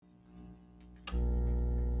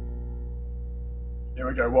Here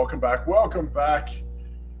we go. Welcome back. Welcome back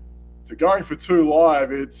to Going for Two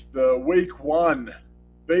Live. It's the week one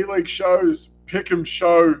B-League shows, Pick'em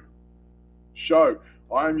show.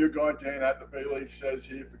 I am your guy, Dan, at the B-League Says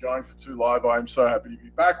here for Going for Two Live. I am so happy to be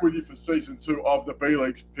back with you for season 2 of the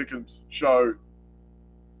B-League's Pick'em show.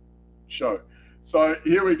 So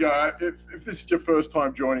here we go. If this is your first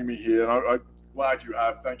time joining me here, and I'm glad you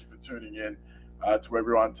have, thank you for tuning in to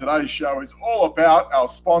everyone. Today's show is all about our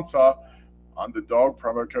sponsor, Underdog.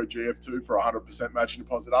 Promo code GF2 for 100% matching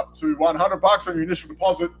deposit up to $100 on your initial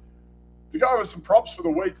deposit. To go over some props for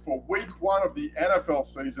the week, for week one of the NFL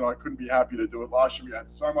season, I couldn't be happy to do it. Last year we had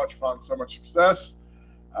so much fun, so much success.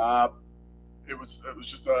 It was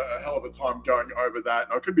just a hell of a time going over that.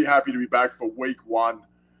 And I could be happy to be back for week one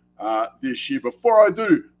this year. Before I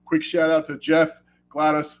do, quick shout out to Jeff,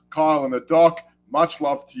 Gladys, Kyle, and the Doc. Much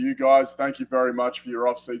love to you guys. Thank you very much for your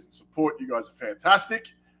off-season support. You guys are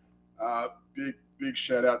fantastic. Big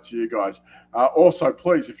shout out to you guys. Also,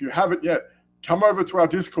 please, if you haven't yet, come over to our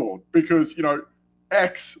Discord because,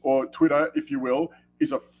 X, or Twitter, if you will,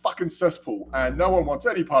 is a fucking cesspool and no one wants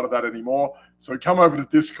any part of that anymore. So come over to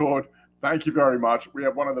Discord. Thank you very much. We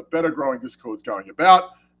have one of the better growing Discords going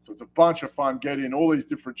about. So it's a bunch of fun. Get in all these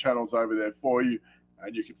different channels over there for you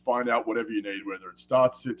and you can find out whatever you need, whether it's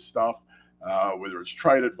start, sit stuff, whether it's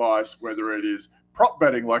trade advice, whether it is prop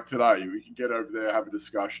betting like today. We can get over there, have a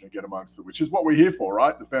discussion and get amongst it, which is what we're here for,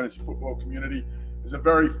 right? The fantasy football community is a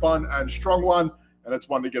very fun and strong one, and it's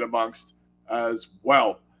one to get amongst as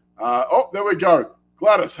well. There we go.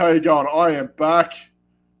 Gladys, how you going? I am back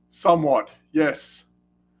somewhat. Yes.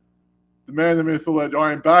 The man, the myth, the legend.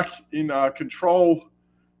 I am back in control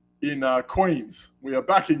in Queens. We are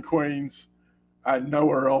back in Queens and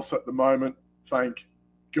nowhere else at the moment, thank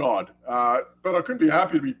God. But I couldn't be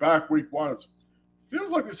happy to be back week one. It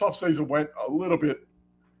feels like this offseason went a little bit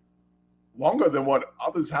longer than what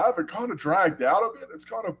others have. It kind of dragged out a bit. It's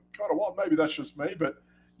kind of wild. Maybe that's just me, but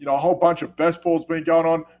a whole bunch of best balls been going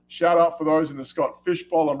on. Shout out for those in the Scott Fish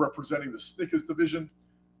Bowl. I'm representing the Snickers division.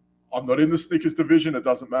 I'm not in the Snickers division. It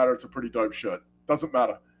doesn't matter. It's a pretty dope shirt. Doesn't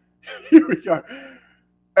matter. Here we go.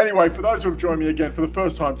 Anyway, for those who have joined me again for the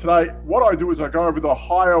first time today, what I do is I go over the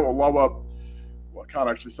higher or lower. Well, I can't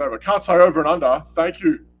actually say, but I can't say over and under. Thank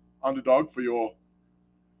you, Underdog, for your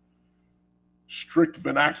strict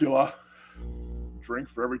vernacular. Drink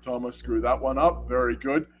for every time I screw that one up. Very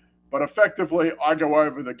good. But effectively, I go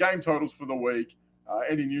over the game totals for the week,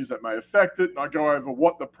 any news that may affect it, and I go over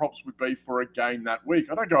what the props would be for a game that week.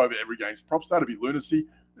 I don't go over every game's props. That'd be lunacy.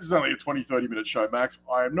 This is only a 20, 30-minute show, max.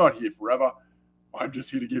 I am not here forever. I'm just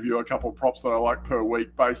here to give you a couple of props that I like per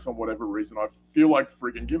week based on whatever reason I feel like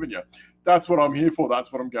friggin' giving you. That's what I'm here for.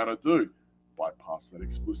 That's what I'm going to do. Bypass that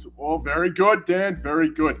explicit. Oh, very good, Dan.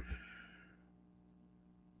 Very good.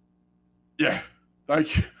 Yeah.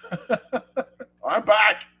 Thank you. I'm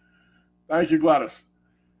back. Thank you, Gladys.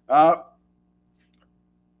 But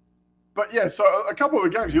yeah, so a couple of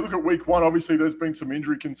the games, you look at week one, obviously there's been some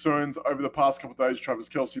injury concerns over the past couple of days. Travis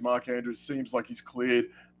Kelce, Mark Andrews, seems like he's cleared.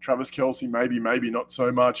 Travis Kelce, maybe not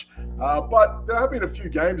so much. But there have been a few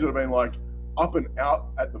games that have been like up and out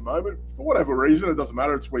at the moment. For whatever reason, it doesn't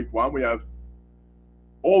matter. It's week one. We have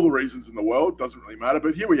all the reasons in the world. Doesn't really matter.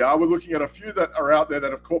 But here we are. We're looking at a few that are out there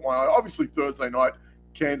that have caught my eye. Obviously, Thursday night,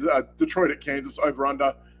 Detroit at Kansas,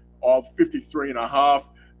 over-under of 53.5.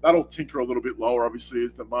 That'll tinker a little bit lower, obviously,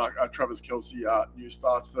 as the Travis Kelce news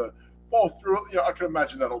starts to fall through. I can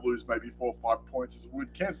imagine that'll lose maybe 4 or 5 points as it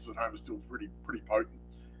would. Kansas at home is still pretty potent.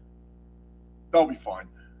 They'll be fine.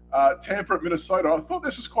 Tampa at Minnesota. I thought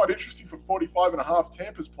this was quite interesting for 45.5.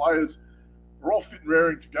 Tampa's players are all fit and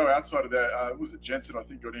raring to go outside of that. Was it Jensen, I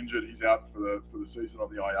think, got injured. He's out for the season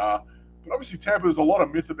on the IR. But obviously Tampa, there's a lot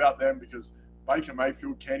of myth about them because Baker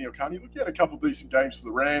Mayfield, can he or can't he? Look, he had a couple of decent games for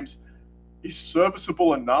the Rams. He's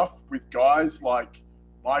serviceable enough with guys like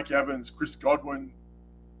Mike Evans, Chris Godwin.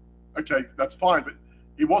 Okay, that's fine, but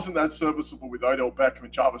he wasn't that serviceable with Odell Beckham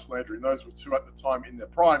and Jarvis Landry, and those were two at the time in their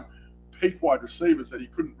prime peak wide receivers that he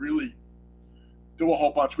couldn't really do a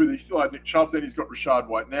whole bunch with. He still had Nick Chubb, then he's got Rashad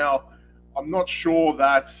White now. I'm not sure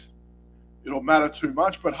that it'll matter too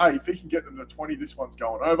much, but hey, if he can get them to 20, this one's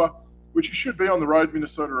going over, which he should be on the road.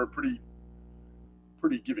 Minnesota are pretty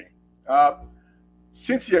giving.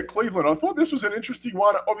 Cincy at Cleveland. I thought this was an interesting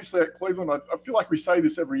one. Obviously at Cleveland, I feel like we say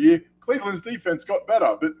this every year. Cleveland's defense got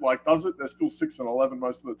better, but does it? They're still 6-11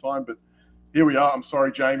 most of the time. But here we are. I'm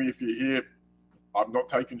sorry, Jamie, if you're here. I'm not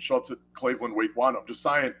taking shots at Cleveland week one. I'm just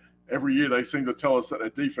saying every year they seem to tell us that their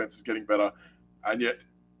defense is getting better, and yet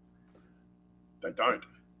they don't.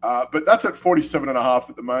 But that's at 47.5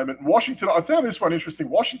 at the moment. Washington, I found this one interesting.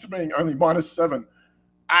 Washington being only -7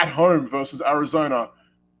 at home versus Arizona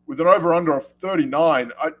with an over-under of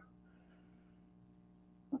 39.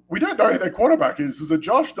 We don't know who their quarterback is. Is it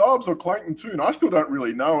Josh Dobbs or Clayton Tune? I still don't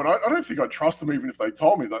really know, and I don't think I'd trust them even if they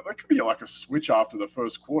told me that. They could be like a switch after the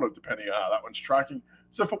first quarter, depending on how that one's tracking.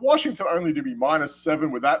 So for Washington only to be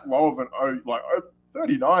 -7 with that low of an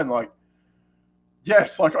 39, like,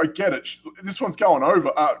 yes, like I get it. This one's going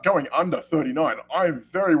under 39. I am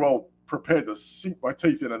very well prepared to sink my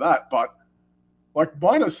teeth into that, but like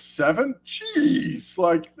 -7, jeez,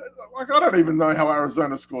 like I don't even know how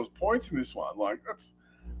Arizona scores points in this one. Like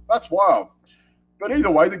that's wild. But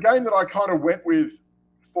either way, the game that I kind of went with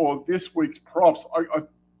for this week's props,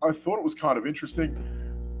 I thought it was kind of interesting.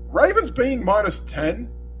 Ravens being -10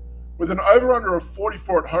 with an over-under of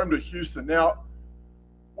 44 at home to Houston. Now,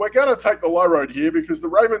 we're going to take the low road here because the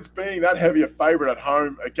Ravens being that heavier favorite at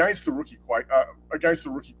home against the rookie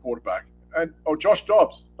quarterback. And Josh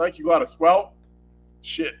Dobbs. Thank you, Gladys. Well,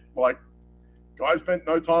 shit. Like, guys spent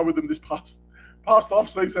no time with him this past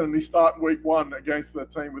offseason, and he's starting week 1 against the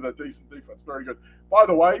team with a decent defense. Very good. By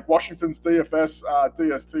the way, Washington's DFS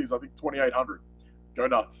DST is, I think, 2,800. Go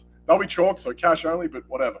nuts. They'll be chalk, so cash only, but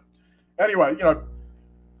whatever. Anyway,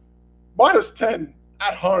 -10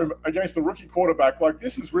 at home against the rookie quarterback, like,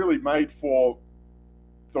 this is really made for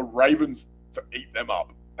the Ravens to eat them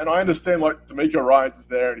up. And I understand, like, D'Amico Ryans is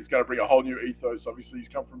there, and he's going to bring a whole new ethos. Obviously, he's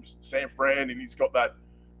come from San Fran, and he's got that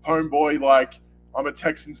homeboy, like, I'm a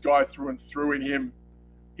Texans guy through and through in him.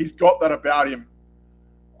 He's got that about him.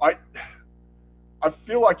 I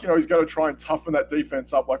feel like, he's going to try and toughen that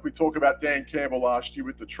defense up. Like we talked about Dan Campbell last year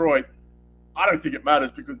with Detroit. I don't think it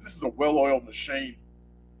matters because this is a well-oiled machine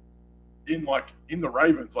in the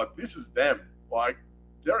Ravens. Like, this is them. Like,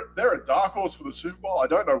 they're a dark horse for the Super Bowl. I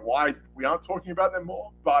don't know why we aren't talking about them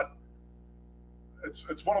more, but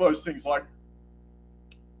it's one of those things, like,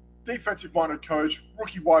 defensive-minded coach,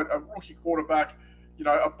 rookie quarterback,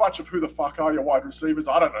 a bunch of who the fuck are your wide receivers.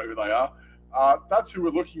 I don't know who they are. That's who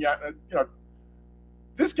we're looking at. And,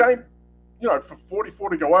 this game, for 44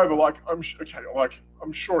 to go over, I'm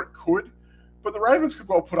sure it could, but the Ravens could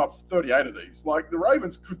well put up 38 of these. Like, the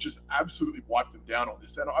Ravens could just absolutely wipe them down on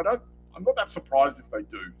this, and I'm not that surprised if they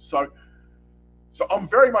do. So I'm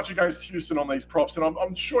very much against Houston on these props, and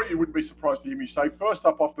I'm sure you wouldn't be surprised to hear me say, first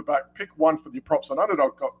up off the bat, pick one for the props on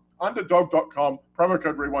underdog.com, promo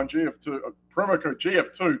code REWIND, promo code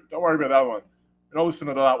GF2. Don't worry about that one. You're not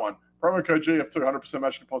listening to that one. Promo code GF2, 100%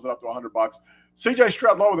 match deposit up to $100. CJ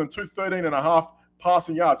Stroud lower than 213.5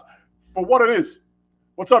 passing yards. For what it is.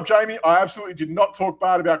 What's up, Jamie? I absolutely did not talk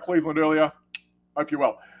bad about Cleveland earlier. Hope you're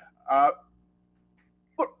well.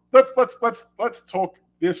 Look, let's talk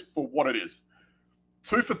this for what it is.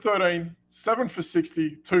 2 for 13, 7 for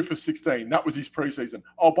 60, 2 for 16. That was his preseason.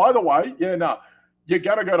 Oh, by the way, you're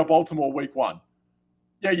going to go to Baltimore week 1.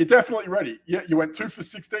 Yeah, you're definitely ready. Yeah, you went 2 for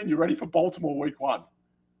 16. You're ready for Baltimore week 1.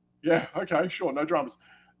 Yeah, okay, sure, no dramas.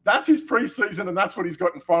 That's his preseason, and that's what he's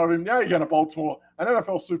got in front of him. Now you're going to Baltimore, an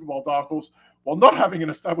NFL Super Bowl dark horse, while not having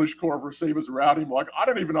an established core of receivers around him. Like, I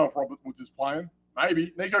don't even know if Robert Woods is playing.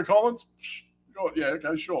 Maybe. Nico Collins? Yeah,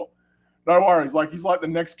 okay, sure. No worries. Like, he's like the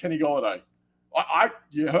next Kenny Golladay.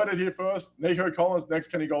 You heard it here first. Nico Collins, next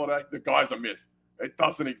Kenny Golladay. The guy's a myth. It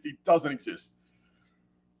doesn't exist.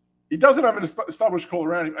 He doesn't have an established core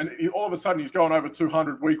around him, and all of a sudden he's going over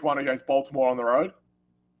 200 week 1 against Baltimore on the road.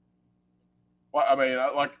 I mean,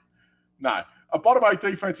 no. A bottom 8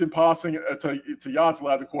 defense in passing to yards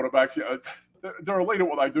allowed to quarterbacks. They're elite at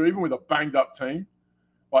what they do, even with a banged-up team.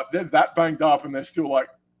 Like, they're that banged up, and they're still, like,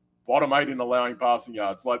 bottom 8 in allowing passing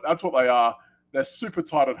yards. Like, that's what they are. They're super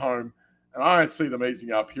tight at home, and I don't see them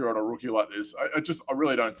easing up here on a rookie like this. I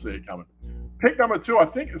really don't see it coming. Pick number 2, I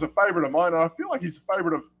think, is a favorite of mine, and I feel like he's a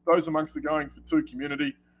favorite of those amongst the going for 2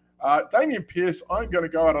 community. Dameon Pierce, I'm going to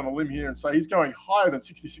go out on a limb here and say he's going higher than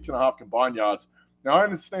 66.5 combined yards. Now, I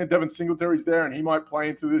understand Devin Singletary's there, and he might play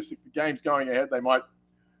into this. If the game's going ahead, they might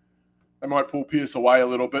pull Pierce away a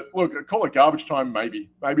little bit. Look, call it garbage time,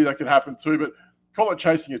 maybe. Maybe that could happen too, but call it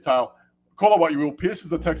chasing your tail. Call it what you will. Pierce is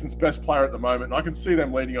the Texans' best player at the moment, and I can see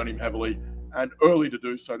them leaning on him heavily and early to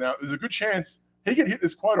do so. Now, there's a good chance he could hit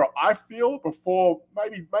this quota, I feel, before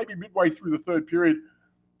maybe midway through the third period.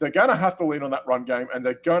 They're going to have to lean on that run game, and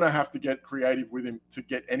they're going to have to get creative with him to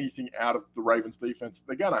get anything out of the Ravens defense.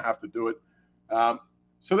 They're going to have to do it.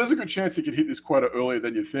 So there's a good chance he could hit this quota earlier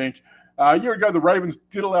than you think. A year ago, the Ravens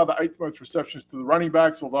did allow the 8th most receptions to the running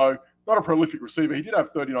backs, although not a prolific receiver. He did have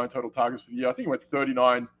 39 total targets for the year. I think he went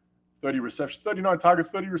 39 receptions, 39 targets,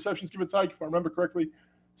 30 receptions, give or take, if I remember correctly.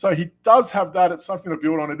 So he does have that. It's something to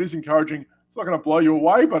build on. It is encouraging. It's not going to blow you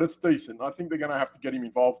away, but it's decent. I think they're going to have to get him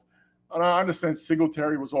involved. And I understand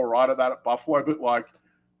Singletary was all right at that at Buffalo, but, like,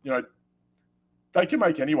 they can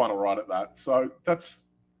make anyone all right at that. So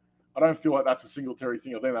I don't feel like that's a Singletary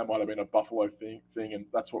thing. I think that might have been a Buffalo thing, and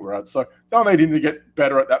that's what we're at. So they'll need him to get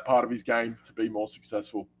better at that part of his game to be more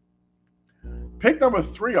successful. Pick number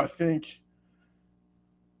 3, I think.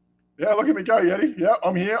 Yeah, look at me go, Yeti. Yeah,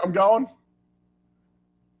 I'm here. I'm going.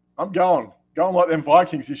 Going like them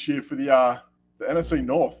Vikings this year for the NFC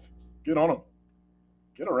North. Get on them.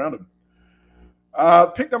 Get around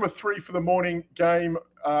them. Pick number 3 for the morning game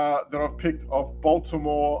that I've picked of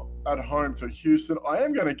Baltimore at home to Houston. I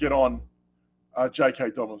am going to get on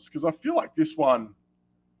J.K. Dobbins because I feel like this one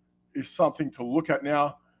is something to look at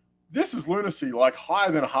now. This is lunacy, like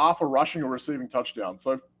higher than half a rushing or receiving touchdown.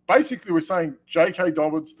 So basically we're saying J.K.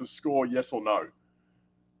 Dobbins to score yes or no.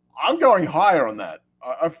 I'm going higher on that.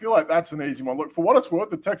 I feel like that's an easy one. Look, for what it's worth,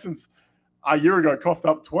 the Texans a year ago coughed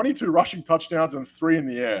up 22 rushing touchdowns and 3 in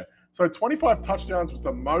the air. So 25 touchdowns was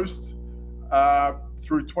the most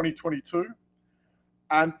through 2022.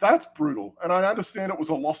 And that's brutal. And I understand it was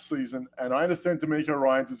a lost season. And I understand D'Amico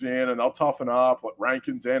Ryans is in and they'll toughen up, like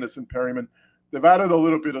Rankins, Anderson, Perryman. They've added a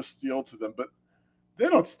little bit of steel to them, but they're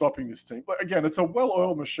not stopping this team. But again, it's a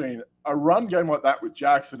well-oiled machine. A run game like that with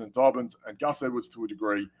Jackson and Dobbins and Gus Edwards to a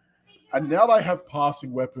degree. And now they have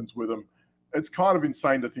passing weapons with them. It's kind of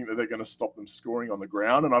insane to think that they're going to stop them scoring on the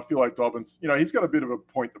ground. And I feel like Dobbins, he's got a bit of a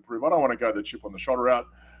point to prove. I don't want to go the chip on the shoulder route,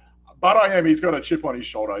 but he's got a chip on his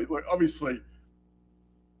shoulder. Look, obviously,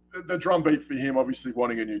 the drumbeat for him, obviously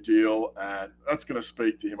wanting a new deal, and that's going to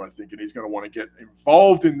speak to him, I think, and he's going to want to get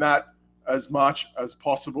involved in that as much as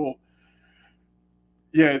possible.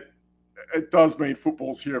 Yeah, it does mean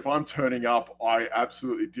football's here. If I'm turning up, I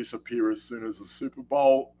absolutely disappear as soon as the Super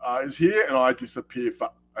Bowl is here, and I disappear for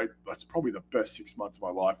that's probably the best 6 months of my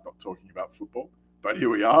life not talking about football. But here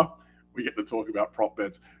we are. We get to talk about prop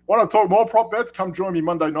bets. Want to talk more prop bets? Come join me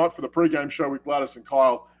Monday night for the pregame show with Gladys and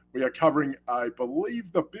Kyle. We are covering, I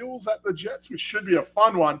believe, the Bills at the Jets, which should be a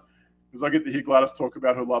fun one because I get to hear Gladys talk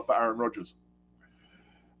about her love for Aaron Rodgers.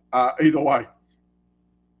 Either way.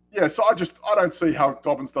 Yeah, so I don't see how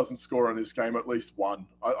Dobbins doesn't score in this game, at least one.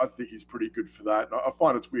 I think he's pretty good for that. I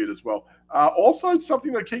find it's weird as well. Also,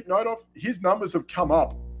 something to keep note of, his numbers have come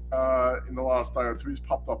up in the last day or two. He's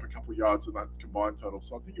popped up a couple of yards in that combined total.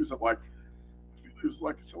 So I think he was at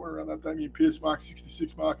somewhere around that Damian Pierce mark,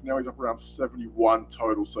 66 mark, and now he's up around 71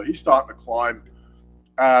 total. So he's starting to climb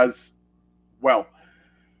as well.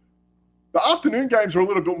 The afternoon games are a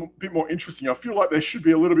little bit more interesting. I feel like there should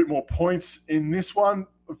be a little bit more points in this one.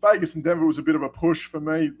 Vegas and Denver was a bit of a push for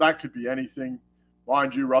me. That could be anything.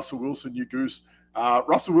 Mind you, Russell Wilson, you goose.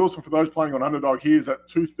 Russell Wilson, for those playing on Underdog, he is at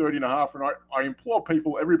 230.5. And I implore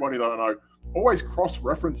people, everybody that I know, always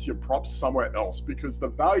cross-reference your props somewhere else because the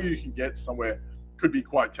value you can get somewhere could be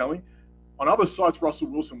quite telling. On other sites, Russell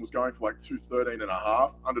Wilson was going for like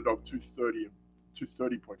 213.5, Underdog 230,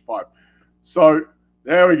 230.5. So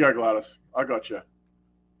there we go, Gladys. I got you.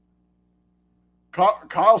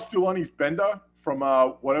 Kyle's still on his bender from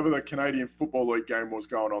whatever the Canadian Football League game was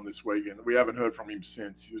going on this weekend. We haven't heard from him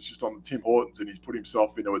since. He was just on the Tim Hortons and he's put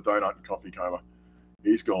himself into a donut and coffee coma.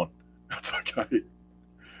 He's gone. That's okay.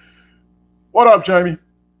 What up, Jamie?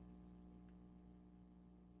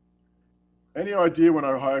 Any idea when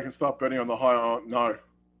Ohio can start betting on the high? No,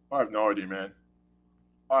 I have no idea, man.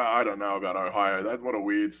 I don't know about Ohio. That's what a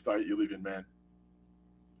weird state you live in, man.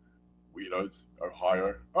 Weirdos.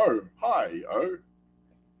 Ohio. Oh, hi, oh.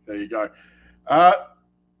 There you go.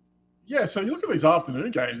 Yeah, so you look at these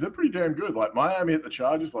afternoon games, they're pretty damn good. Like Miami at the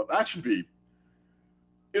Chargers, like that should be,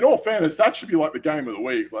 in all fairness, that should be like the game of the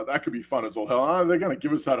week. Like that could be fun as all hell. They're going to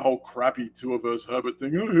give us that whole crappy Tua versus Herbert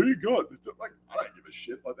thing. Oh, who you got? It's like, I don't give a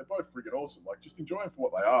shit. Like they're both freaking awesome. Like just enjoy them for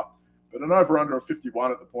what they are. But an over-under of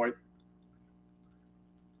 51 at the point.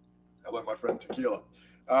 Hello, my friend Tequila.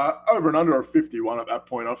 Over and under of 51 at that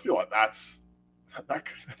point. I feel like that's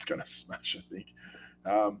going to smash, I think.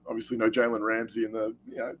 Obviously, no Jalen Ramsey, and the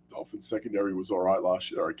Dolphins secondary was all right last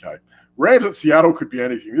year. Okay, Rams at Seattle could be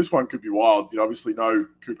anything. This one could be wild. Obviously, no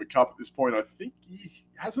Cooper Kupp at this point. I think he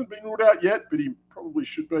hasn't been ruled out yet, but he probably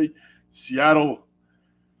should be. Seattle.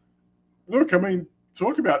 Look, I mean,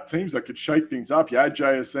 talk about teams that could shake things up. You had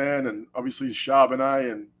JSN, and obviously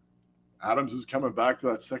Charbonnet, and Adams is coming back to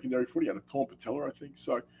that secondary footy. He had a torn patella, I think.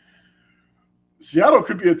 So Seattle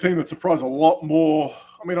could be a team that surprised a lot more.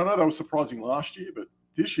 I mean, I know they were surprising last year, but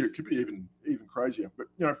this year it could be even crazier. But,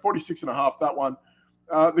 46.5, that one.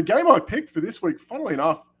 The game I picked for this week, funnily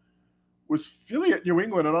enough, was Philly at New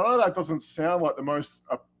England. And I know that doesn't sound like the most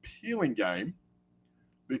appealing game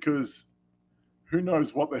because who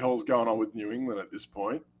knows what the hell's going on with New England at this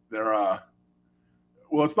point.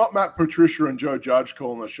 Well, it's not Matt Patricia and Joe Judge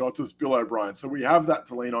calling the shots. It's Bill O'Brien. So we have that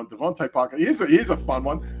to lean on. Devontae Parker. Here's a fun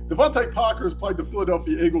one. Devontae Parker has played the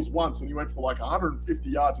Philadelphia Eagles once, and he went for like 150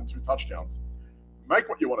 yards and 2 touchdowns. Make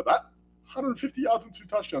what you want of that. 150 yards and 2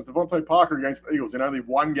 touchdowns. Devontae Parker against the Eagles in only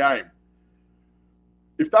one game.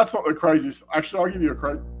 If that's not the craziest, actually, I'll give you a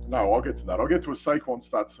crazy. No, I'll get to that. I'll get to a Saquon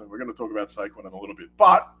stat soon. We're going to talk about Saquon in a little bit.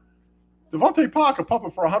 But Devontae Parker popping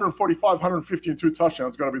for 145, 150 and 2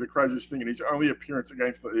 touchdowns got to be the craziest thing in his only appearance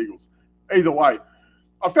against the Eagles. Either way,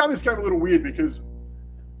 I found this game a little weird because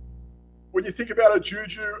when you think about it,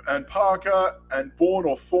 Juju and Parker and Bourne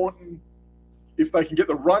or Thornton, if they can get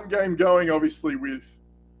the run game going, obviously with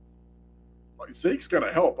Zeke's going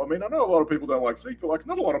to help. I mean, I know a lot of people don't like Zeke, but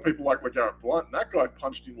not a lot of people like LeGarrette Blount. And that guy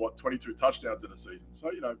punched in 22 touchdowns in a season. So,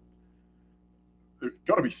 they've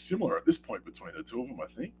got to be similar at this point between the two of them, I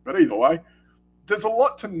think. But either way, there's a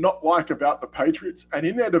lot to not like about the Patriots. And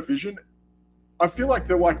in their division, I feel like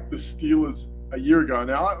they're like the Steelers a year ago.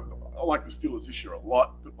 Now, I like the Steelers this year a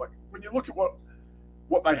lot. But when you look at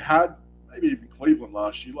what they had, maybe even Cleveland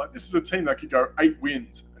last year, this is a team that could go 8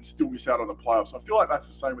 wins and still miss out on the playoffs. I feel like that's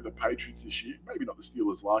the same with the Patriots this year. Maybe not the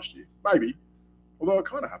Steelers last year. Maybe. Although it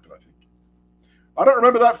kind of happened, I think. I don't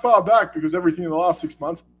remember that far back because everything in the last 6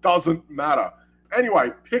 months doesn't matter. Anyway,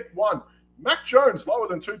 pick one. Mac Jones, lower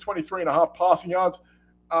than 223.5 passing yards.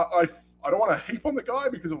 I don't want to heap on the guy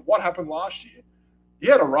because of what happened last year. He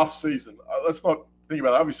had a rough season. Let's not think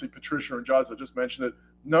about it. Obviously, Patricia and Judge, I just mentioned it.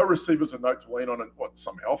 No receivers a note to lean on, and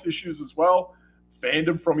some health issues as well.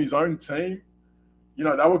 Fandom from his own team. They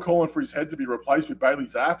were calling for his head to be replaced with Bailey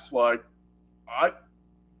Zapps. I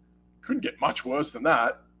couldn't get much worse than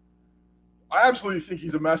that. I absolutely think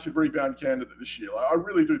he's a massive rebound candidate this year. I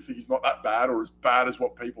really do think he's not that bad or as bad as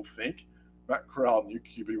what people think. Matt Corral, new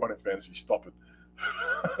QB1 in fantasy, stop it.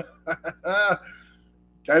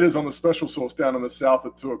 Gators on the special sauce down in the south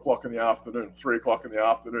at 2 o'clock in the afternoon, 3 o'clock in the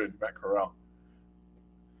afternoon, Matt Corral.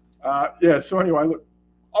 So anyway, look,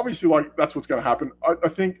 obviously, that's what's going to happen. I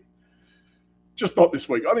think just not this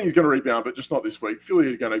week. I think he's going to rebound, but just not this week.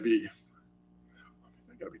 Philly are going to be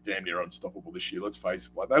damn near unstoppable this year. Let's face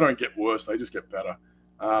it. They don't get worse. They just get better.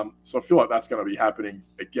 So I feel like that's going to be happening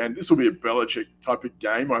again. This will be a Belichick type of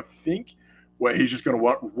game, I think, where he's just going to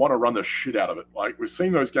want to run the shit out of it. We've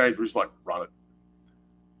seen those games where he's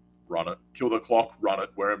run it, kill the clock, run it,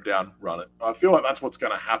 wear him down, run it. I feel like that's what's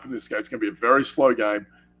going to happen this game. It's going to be a very slow game.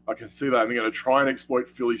 I can see that. And they're going to try and exploit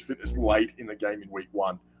Philly's fitness late in the game in week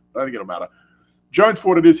 1. I don't think it'll matter. Jones, for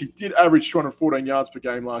what it is, he did average 214 yards per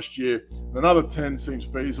game last year. Another 10 seems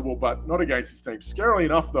feasible, but not against his team. Scarily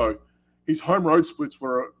enough, though, his home road splits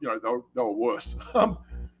were, they were worse.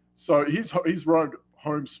 So his road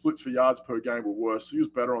home splits for yards per game were worse. So he was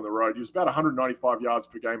better on the road. He was about 195 yards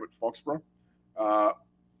per game at Foxborough.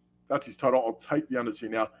 That's his total. I'll take the unders here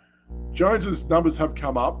now. Jones's numbers have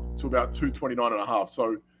come up to about 229.5.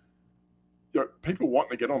 So people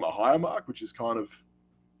wanting to get on the higher mark, which is kind of,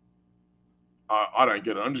 I don't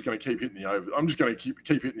get it. I'm just going to keep hitting the over. I'm just going to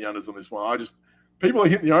keep hitting the unders on this one. People are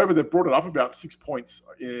hitting the over. They've brought it up about 6 points.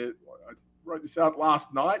 I wrote this out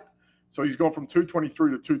last night. So he's gone from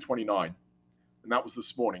 223 to 229. And that was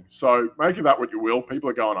this morning. So make of that what you will. People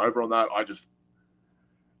are going over on that. I just,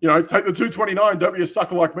 take the 229. Don't be a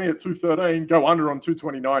sucker like me at 213. Go under on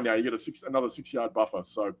 229 now. You get another 6-yard buffer.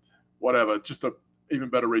 So whatever. Just a even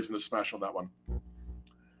better reason to smash on that one.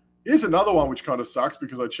 Here's another one which kind of sucks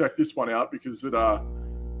because I checked this one out because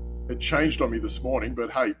it changed on me this morning.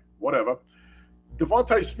 But hey, whatever.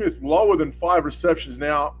 Devontae Smith, lower than 5 receptions.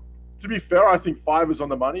 Now, to be fair, I think 5 is on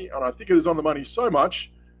the money. And I think it is on the money so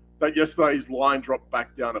much that yesterday's line dropped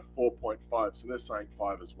back down to 4.5. So they're saying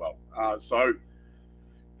 5 as well. So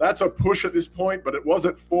that's a push at this point, but it was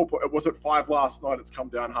at 4. It was at 5 last night. It's come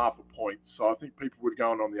down half a point. So I think people would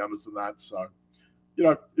go on the unders of that. So,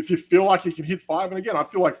 if you feel like you can hit 5, and again, I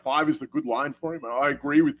feel like 5 is the good line for him. I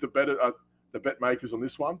agree with the bet makers on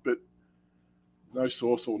this one, but no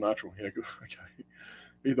source or natural. Yeah, good. Okay.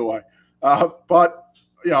 Either way. But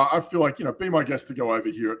yeah, I feel like, be my guest to go over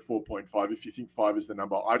here at 4.5 if you think 5 is the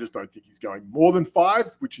number. I just don't think he's going more than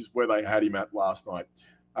 5, which is where they had him at last night.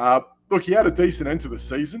 Look, he had a decent end to the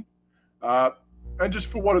season. And just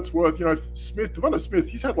for what it's worth, Devonta Smith,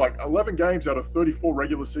 he's had 11 games out of 34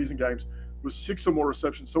 regular season games with 6 or more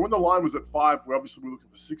receptions. So when the line was at 5, we're looking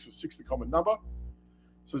for 6 or 6 the common number.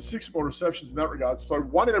 So 6 more receptions in that regard. So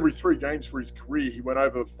 1 in every 3 games for his career, he went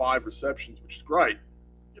over 5 receptions, which is great.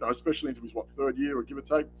 Especially into his, 3rd year or give or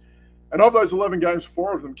take. And of those 11 games,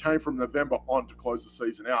 4 of them came from November on to close the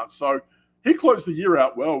season out. So he closed the year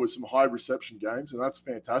out well with some high reception games, and that's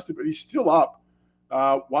fantastic. But he's still up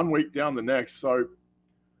 1 week down the next. So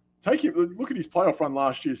Look at his playoff run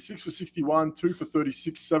last year: 6 for 61, 2 for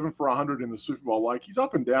 36, 7 for 100 in the Super Bowl. Like, he's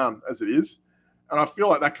up and down as it is, and I feel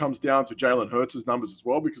like that comes down to Jalen Hurts' numbers as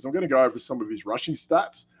well, because I'm going to go over some of his rushing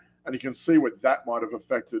stats, and you can see what that might have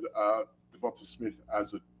affected Devonta Smith,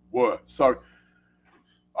 as it were. So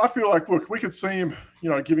I feel like, look, we could see him,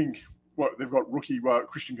 giving what they've got rookie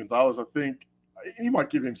Christian Gonzalez. I think he might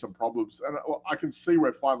give him some problems, and I can see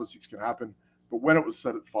where 5 or 6 can happen. But when it was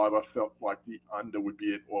set at 5, I felt like the under would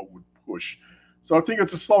be it, or would push. So I think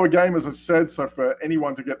it's a slower game, as I said. So for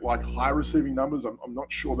anyone to get like high receiving numbers, I'm not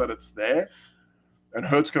sure that it's there. And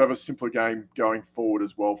Hurts could have a simpler game going forward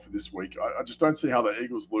as well for this week. I just don't see how the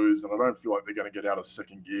Eagles lose, and I don't feel like they're going to get out of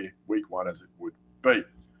second gear week 1 as it would be.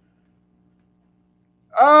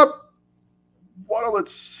 Waddle at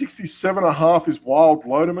 67.5 is wild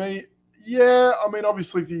low to me. Yeah, I mean,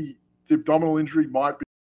 obviously the abdominal injury might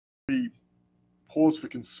be pause for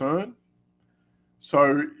concern.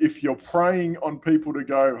 So if you're preying on people to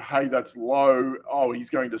go, hey, that's low, oh, he's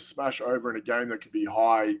going to smash over in a game that could be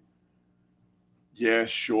high, yeah,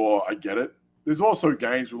 sure, I get it. There's also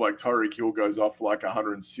games where like Tyreek Hill goes off for like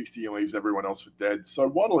 160 and leaves everyone else for dead. So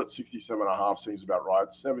Waddle at 67.5 seems about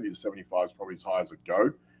right. 70 to 75 is probably as high as it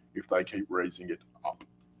go if they keep raising it up.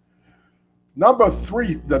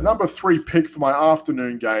 The number 3 pick for my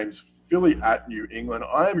afternoon games, Philly at New England.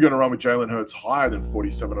 I am going to run with Jalen Hurts higher than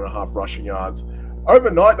 47.5 rushing yards.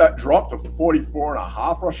 Overnight, that dropped to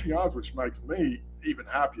 44.5 rushing yards, which makes me even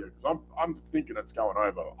happier because I'm thinking it's going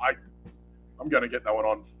over. I'm going to get that one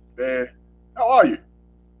on fair. How are you?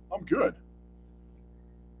 I'm good.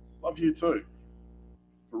 Love you too.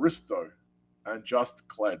 Faristo and Just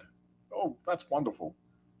Cled. Oh, that's wonderful.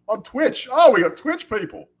 On Twitch. Oh, we got Twitch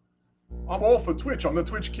people. I'm all for Twitch. I'm the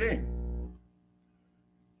Twitch king.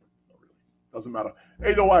 Not really. Doesn't matter.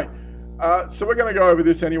 Either way. So we're going to go over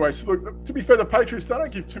this anyway. So look, to be fair, the Patriots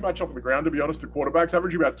don't give too much up on the ground, to be honest, to quarterbacks,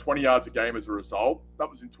 averaging about 20 yards a game as a result. That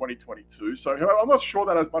was in 2022. So I'm not sure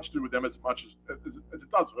that has much to do with them as much as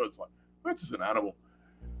it does Hurts. Like, Hurts is an animal.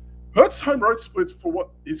 Hurts' home road splits for what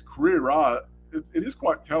his career are, it is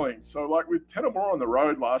quite telling. So like with 10 or more on the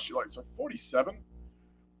road last year, 47,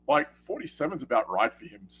 47's about right for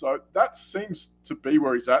him. So that seems to be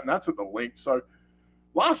where he's at, and that's at the link. So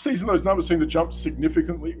last season, those numbers seem to jump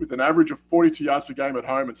significantly with an average of 42 yards per game at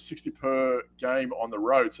home and 60 per game on the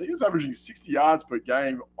road. So he was averaging 60 yards per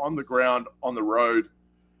game on the ground, on the road.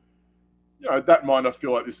 That might not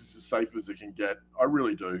feel like this is as safe as it can get. I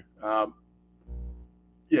really do.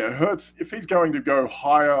 Hurts, if he's going to go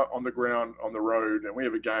higher on the ground, on the road, and we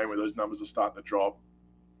have a game where those numbers are starting to drop,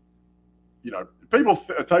 people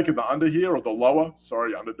are taking the under here or the lower.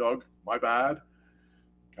 Sorry, underdog. My bad.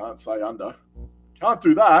 Can't say under. Can't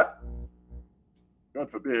do that. God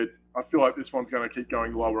forbid. I feel like this one's going to keep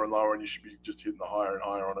going lower and lower, and you should be just hitting the higher and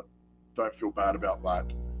higher on it. Don't feel bad about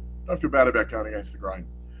that. Don't feel bad about going against the grain.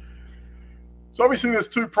 So obviously there's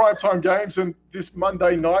 2 primetime games, and this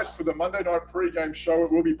Monday night for the Monday night pregame show,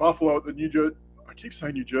 it will be Buffalo at the New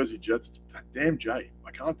Jersey Jets. It's that damn J.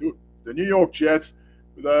 I can't do it. The New York Jets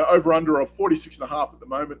with an over-under of 46.5 at the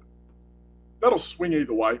moment. That'll swing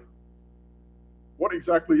either way. What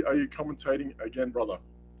exactly are you commentating again, brother?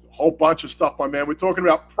 It's a whole bunch of stuff, my man. We're talking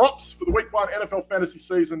about props for the Week 1 NFL fantasy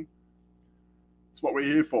season. That's what we're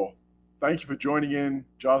here for. Thank you for joining in.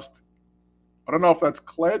 I don't know if that's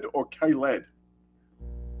Cled or K-Led.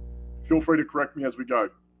 Feel free to correct me as we go.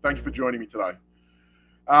 Thank you for joining me today.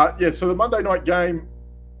 So the Monday night game,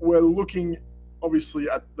 we're looking obviously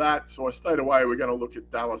at that. So I stayed away. We're going to look at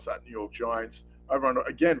Dallas at New York Giants. Over under,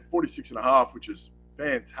 again, 46.5, which is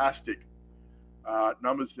fantastic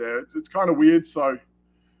numbers there. It's kind of weird. So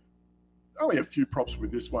only a few props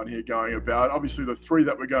with this one here going about. Obviously, the 3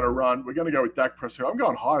 that we're going to run, we're going to go with Dak Prescott. I'm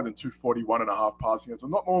going higher than 241.5 passing yards. I'm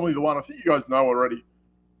not normally the one. I think you guys know already.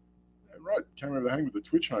 Yeah, right. Came over to hang with the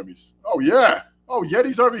Twitch homies. Oh, yeah. Oh,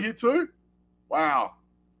 Yeti's over here too? Wow.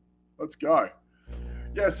 Let's go.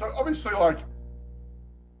 Yeah, so obviously, I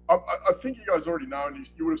think you guys already know, and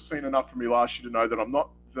you would have seen enough from me last year to know that I'm not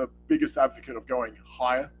the biggest advocate of going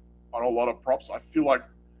higher on a lot of props. I feel like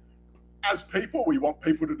as people, we want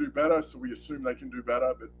people to do better, so we assume they can do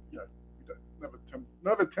better, but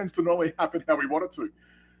never tends to normally happen how we want it to.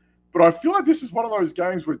 But I feel like this is one of those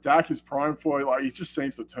games where Dak is primed for, he just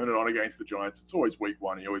seems to turn it on against the Giants. It's always week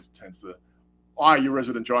 1. He always tends to, your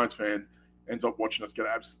resident Giants fan, ends up watching us get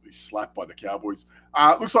absolutely slapped by the Cowboys.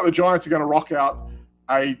 Looks like the Giants are going to rock out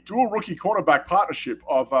a dual rookie cornerback partnership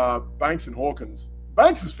of Banks and Hawkins.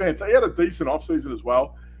 Banks is fantastic. He had a decent offseason as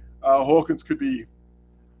well. Hawkins could be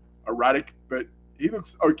erratic, but he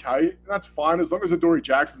looks okay. That's fine as long as Adoree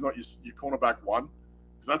Jackson's not your cornerback 1,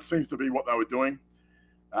 because that seems to be what they were doing.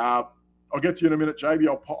 I'll get to you in a minute, JB.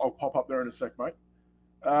 I'll pop up there in a sec, mate.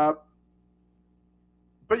 But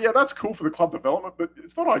yeah, that's cool for the club development, but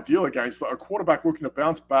it's not ideal against a quarterback looking to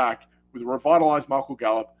bounce back with a revitalised Michael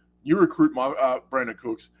Gallup, new recruit Brandon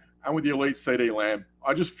Cooks, and with the elite CeeDee Lamb.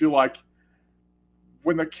 I just feel like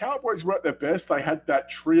when the Cowboys were at their best, they had that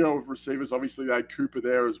trio of receivers. Obviously, they had Cooper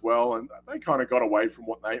there as well, and they kind of got away from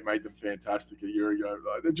what made them fantastic a year ago.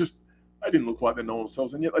 They didn't look like their normal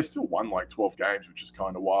selves, and yet they still won like 12 games, which is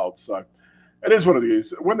kind of wild. So it is what it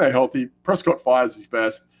is. When they're healthy, Prescott fires his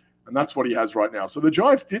best, and that's what he has right now. So the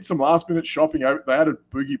Giants did some last-minute shopping. They added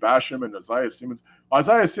Boogie Basham and Isaiah Simmons.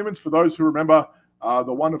 Isaiah Simmons, for those who remember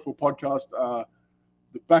the wonderful podcast,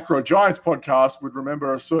 the Back Row Giants podcast, would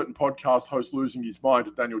remember a certain podcast host losing his mind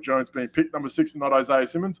at Daniel Jones being picked number 6 and not Isaiah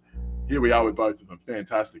Simmons. Here we are with both of them.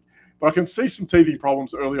 Fantastic. But I can see some teething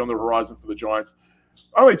problems early on the horizon for the Giants.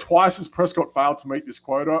 Only twice has Prescott failed to meet this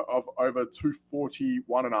quota of over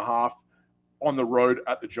 241.5 on the road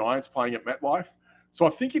at the Giants playing at MetLife. So I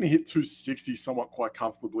think he hit 260 somewhat quite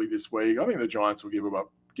comfortably this week. I think the Giants will give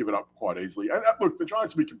it up quite easily. And look, the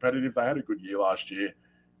Giants will be competitive. They had a good year last year.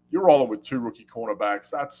 You're rolling with 2 rookie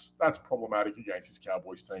cornerbacks. That's problematic against this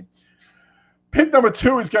Cowboys team. Pick number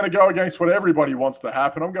 2 is going to go against what everybody wants to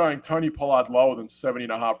happen. I'm going Tony Pollard lower than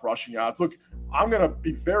 70.5 rushing yards. Look, I'm going to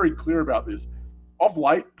be very clear about this. Of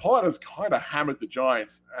late, Pollard has kind of hammered the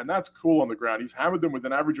Giants, and that's cool on the ground. He's hammered them with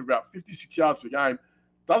an average of about 56 yards per game.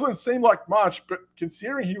 Doesn't seem like much, but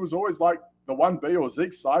considering he was always like the 1B or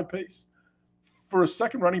Zeke's side piece, for a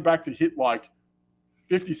second running back to hit like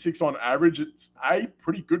 56 on average, it's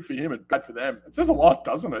pretty good for him and bad for them. It says a lot,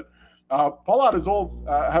 doesn't it? Pollard has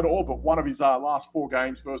had all but one of his last 4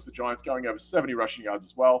 games versus the Giants going over 70 rushing yards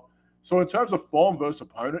as well. So in terms of form versus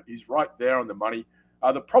opponent, he's right there on the money.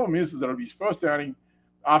 The problem is that it'll be his first outing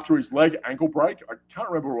after his leg ankle break. I can't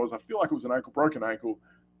remember what it was. I feel like it was an broken ankle.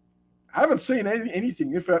 I haven't seen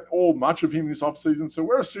anything, if at all, much of him this offseason. So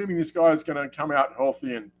we're assuming this guy is going to come out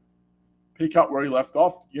healthy and pick up where he left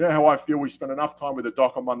off. You know how I feel. We spent enough time with the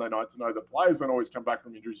doc on Monday night to know the players don't always come back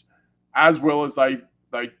from injuries as well as they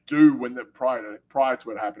do when they're prior to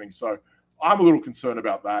it happening. So I'm a little concerned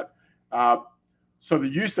about that. So the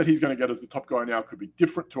use that he's going to get as the top guy now could be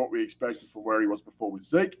different to what we expected from where he was before with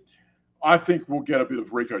Zeke. I think we'll get a bit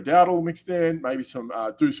of Rico Dowdle mixed in, maybe some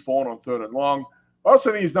Deuce Vaughn on 3rd and long. I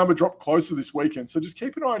also think his number dropped closer this weekend. So just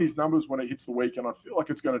keep an eye on his numbers when it hits the weekend. I feel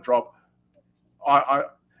like it's going to drop. I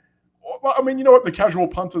mean, you know what the casual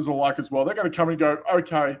punters are like as well. They're going to come and go,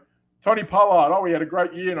 okay, Tony Pollard, he had a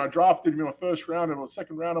great year, and I drafted him in my first round and my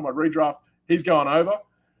second round on my redraft. He's going over.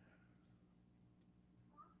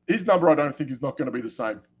 His number, I don't think, is not going to be the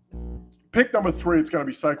same. Pick number 3, it's going to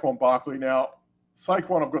be Saquon Barkley. Now,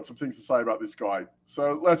 Saquon, I've got some things to say about this guy.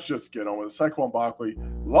 So let's just get on with it. Saquon Barkley,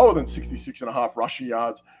 lower than 66.5 rushing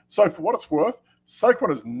yards. So for what it's worth, Saquon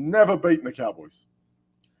has never beaten the Cowboys.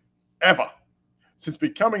 Ever. Since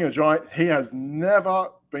becoming a Giant, he has never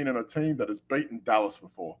been in a team that has beaten Dallas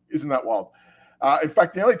before. Isn't that wild? In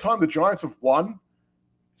fact, the only time the Giants have won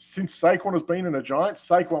since Saquon has been in a Giant,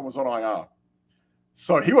 Saquon was on IR.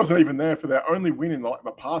 So he wasn't even there for their only win in like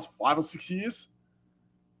the past 5 or 6 years.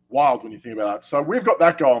 Wild when you think about that. So we've got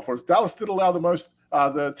that going for us. Dallas did allow the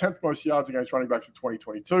 10th most yards against running backs in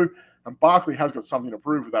 2022, and Barkley has got something to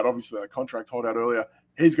prove with that. Obviously, that contract holdout earlier,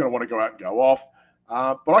 he's going to want to go out and go off.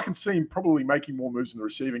 But I can see him probably making more moves in the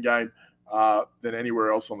receiving game than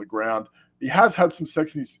anywhere else on the ground. He has had some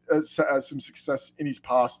success in his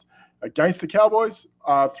past against the Cowboys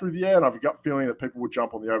through the air, and I've got a feeling that people would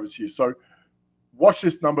jump on the overs here. So watch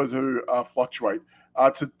this number to fluctuate.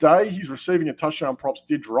 Today, his receiving and touchdown props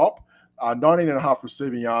did drop. 19.5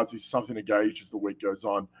 receiving yards is something to gauge as the week goes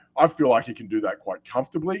on. I feel like he can do that quite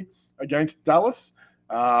comfortably against Dallas.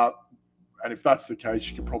 And if that's the case,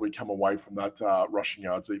 you can probably come away from that rushing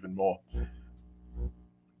yards even more.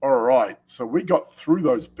 All right, so we got through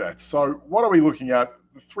those bets. So what are we looking at?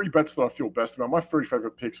 The 3 bets that I feel best about, my 3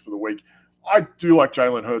 favorite picks for the week. I do like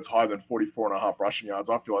Jalen Hurts higher than 44.5 rushing yards.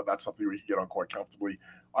 I feel like that's something we can get on quite comfortably.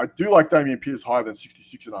 I do like Dameon Pierce higher than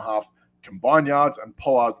 66.5 combined yards, and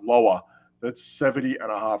Pollard lower. That's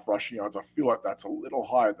 70.5 rushing yards. I feel like that's a little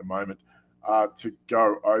high at the moment to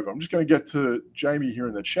go over. I'm just going to get to Jamie here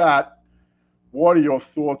in the chat. What are your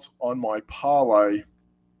thoughts on my parlay?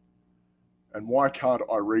 And why can't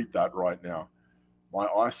I read that right now? My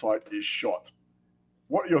eyesight is shot.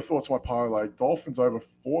 What are your thoughts on my parlay? Dolphins over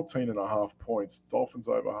 14.5 points. Dolphins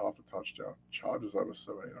over half a touchdown. Chargers over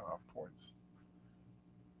 17.5 points.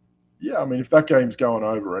 Yeah, I mean, if that game's going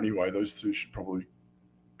over anyway, those two should probably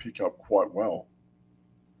pick up quite well.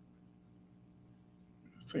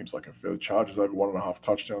 Seems like a fair. Chargers over 1.5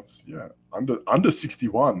 touchdowns. Yeah, under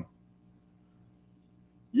 61.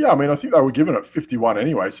 Yeah, I mean, I think they were given at 51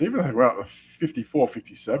 anyway. So even if they were out at 54,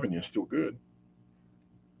 57, you're still good.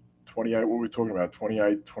 28, what were we talking about?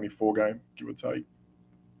 28, 24 game, give or take.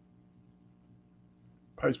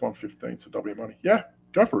 Pays 115, so W money. Yeah,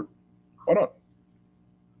 go for it. Why not?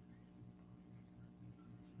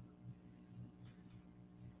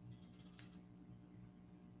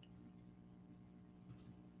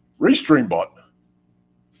 Restream bot.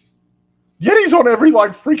 Yeti's on every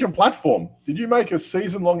freaking platform. Did you make a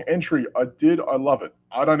season-long entry? I did. I love it.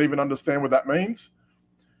 I don't even understand what that means.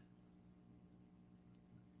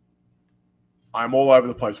 I'm all over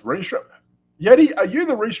the place. Restream. Yeti, are you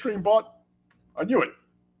the Restream bot? I knew it.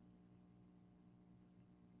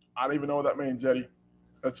 I don't even know what that means, Yeti.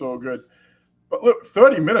 That's all good. But look,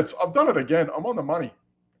 30 minutes. I've done it again. I'm on the money.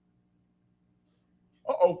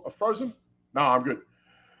 Uh-oh, I'm frozen? No, I'm good.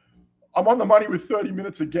 I'm on the money with 30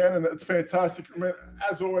 minutes again, and it's fantastic. I mean,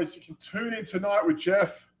 as always, you can tune in tonight with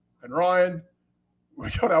Jeff and Ryan. We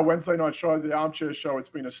got our Wednesday night show, the Armchair Show. It's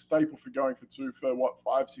been a staple for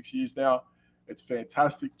 5, 6 years now. It's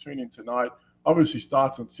fantastic. Tune in tonight. Obviously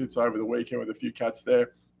starts and sits over the weekend with a few cats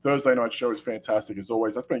there. Thursday night show is fantastic as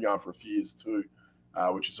always. That's been going for a few years too,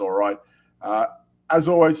 which is all right. As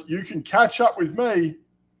always, you can catch up with me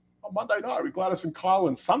on Monday night with Gladys and Kyle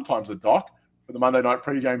and sometimes a Doc. For the Monday night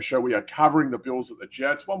pregame show, we are covering the Bills at the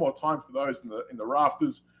Jets. One more time for those in the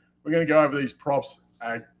rafters. We're going to go over these props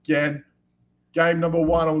again. Game number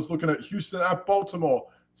 1, I was looking at Houston at Baltimore.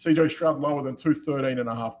 CJ Stroud lower than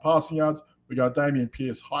 213.5 passing yards. We got Damian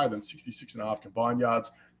Pierce higher than 66.5 combined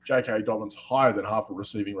yards. J.K. Dobbins higher than half a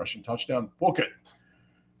receiving rushing touchdown. Book it.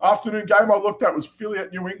 Afternoon game I looked at was Philly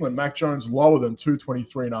at New England. Mac Jones lower than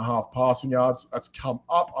 223.5 passing yards. That's come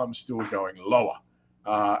up. I'm still going lower.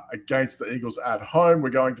 Against the Eagles at home, we're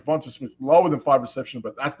going Devonta Smith lower than 5 receptions,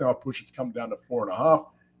 but that's now a push. It's come down to 4.5.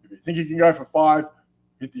 If you think you can go for 5,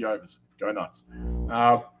 hit the overs. Go nuts.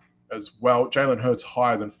 As well, Jalen Hurts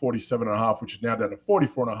higher than 47.5, which is now down to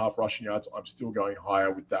 44.5 rushing yards. I'm still going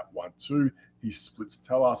higher with that one too. His splits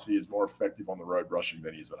tell us he is more effective on the road rushing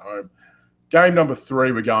than he is at home. Game number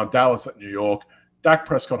 3, we're going Dallas at New York. Dak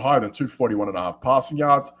Prescott higher than 241.5 passing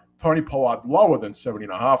yards. Tony Pollard lower than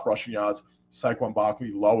 70.5 rushing yards. Saquon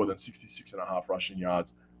Barkley lower than 66.5 rushing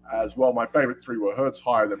yards as well. My favorite 3 were Hurts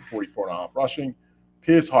higher than 44.5 rushing,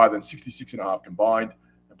 Pierce higher than 66.5 combined,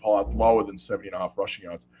 and Pollard lower than 70.5 rushing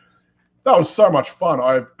yards. That was so much fun.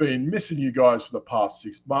 I've been missing you guys for the past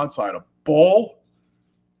 6 months. I had a ball.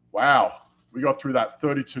 Wow. We got through that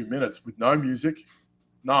 32 minutes with no music.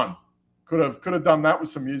 None. Could have done that with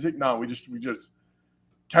some music. No, we just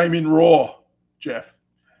came in raw, Jeff.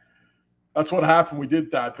 That's what happened. We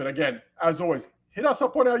did that. But again, as always, hit us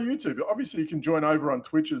up on our YouTube. Obviously, you can join over on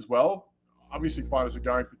Twitch as well. Obviously, find us at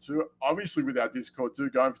Going for Two. Obviously, with our Discord too.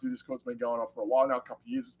 Going for Two Discord's been going on for a while now, a couple of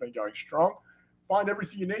years. It's been going strong. Find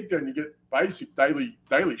everything you need there, and you get basic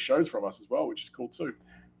daily shows from us as well, which is cool too.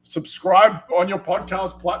 Subscribe on your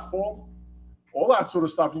podcast platform, all that sort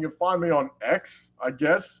of stuff. You can find me on X, I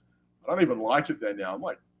guess. I don't even like it there now. I'm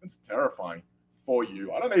like, it's terrifying. For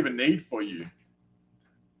you. I don't even need for you.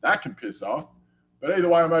 That can piss off. But either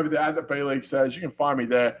way, I'm over there at the B-League Says. You can find me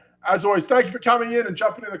there. As always, thank you for coming in and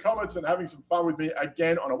jumping in the comments and having some fun with me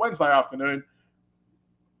again on a Wednesday afternoon.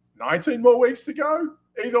 19 more weeks to go.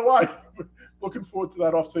 Either way, looking forward to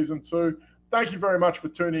that off-season too. Thank you very much for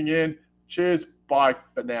tuning in. Cheers. Bye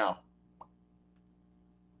for now.